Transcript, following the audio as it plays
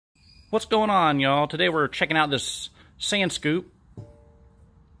What's going on, y'all? Today we're checking out this sand scoop.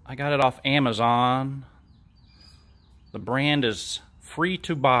 I got it off Amazon. The brand is free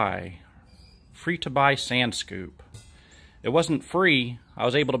to buy sand scoop. It wasn't free. I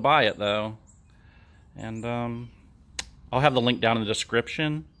was able to buy it though. And I'll have the link down in the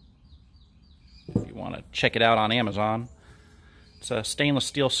description if you want to check it out on Amazon. It's a stainless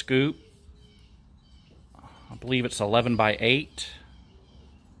steel scoop. I believe it's 11 by 8.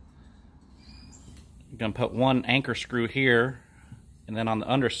 You're going to put one anchor screw here, and then on the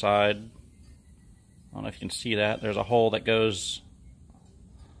underside, I don't know if you can see that, there's a hole that goes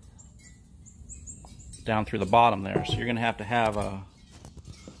down through the bottom there. So you're going to have a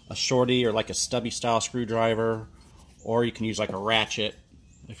shorty or like a stubby style screwdriver, or you can use like a ratchet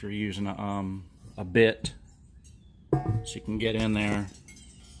if you're using a bit, so you can get in there,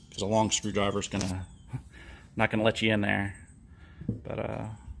 because a long screwdriver is not gonna let you in there. But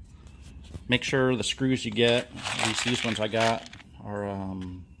make sure the screws you get, at least these ones I got, are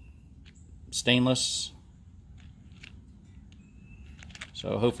stainless,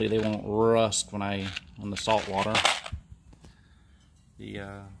 so hopefully they won't rust when the salt water.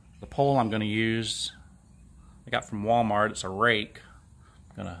 The pole I'm going to use, I got from Walmart. It's a rake.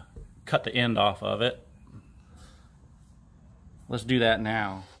 I'm going to cut the end off of it. Let's do that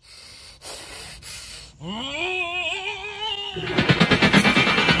now.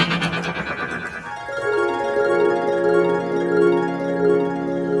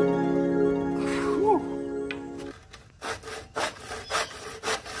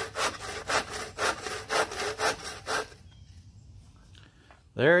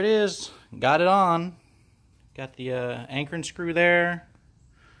 There it is. Got it on. Got the anchoring screw there.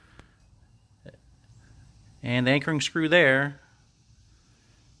 And the anchoring screw there.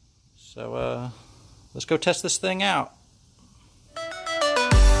 So let's go test this thing out.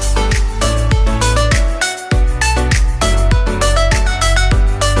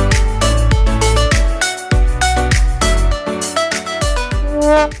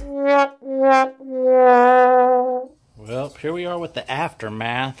 Well, here we are with the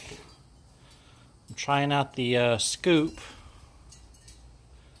aftermath. I'm trying out the scoop.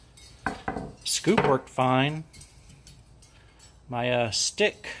 Scoop worked fine. My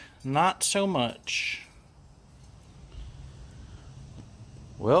stick, not so much.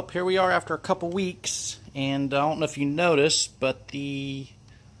 Well, here we are after a couple weeks, and I don't know if you noticed, but the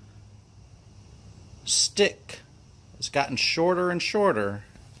stick has gotten shorter and shorter.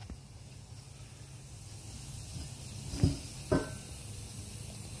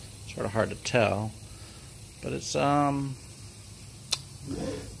 Sort of hard to tell, but it's maybe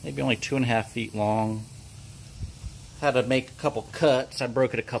only 2.5 feet long. Had to make a couple cuts. I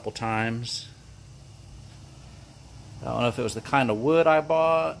broke it a couple times. I don't know if it was the kind of wood I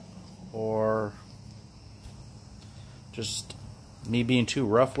bought or just me being too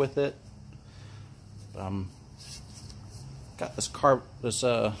rough with it. Got this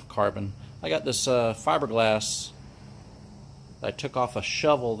carbon. I got this fiberglass I took off a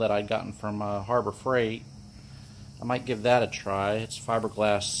shovel that I'd gotten from Harbor Freight. I might give that a try. It's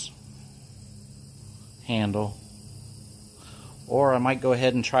fiberglass handle. Or I might go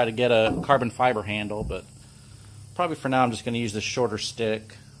ahead and try to get a carbon fiber handle, but probably for now I'm just going to use the shorter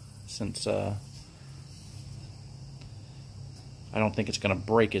stick, since I don't think it's going to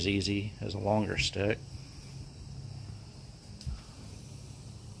break as easy as a longer stick.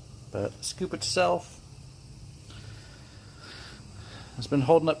 But the scoop itself has been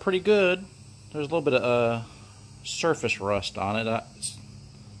holding up pretty good. There's a little bit of surface rust on it. I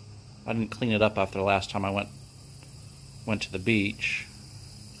didn't clean it up after the last time I went to the beach,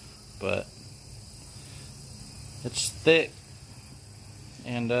 but it's thick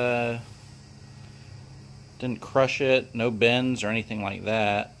and didn't crush it, no bends or anything like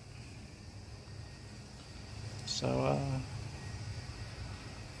that. So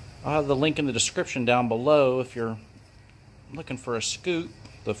I'll have the link in the description down below if you're looking for a scoop,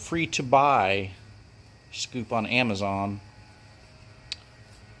 the free to buy scoop on Amazon.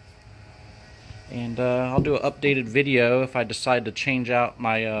 And I'll do an updated video if I decide to change out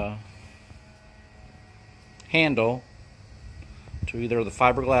my handle to either the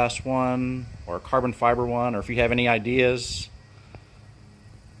fiberglass one or a carbon fiber one, or if you have any ideas,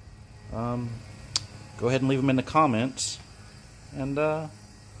 go ahead and leave them in the comments. And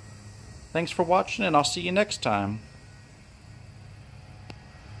thanks for watching, and I'll see you next time.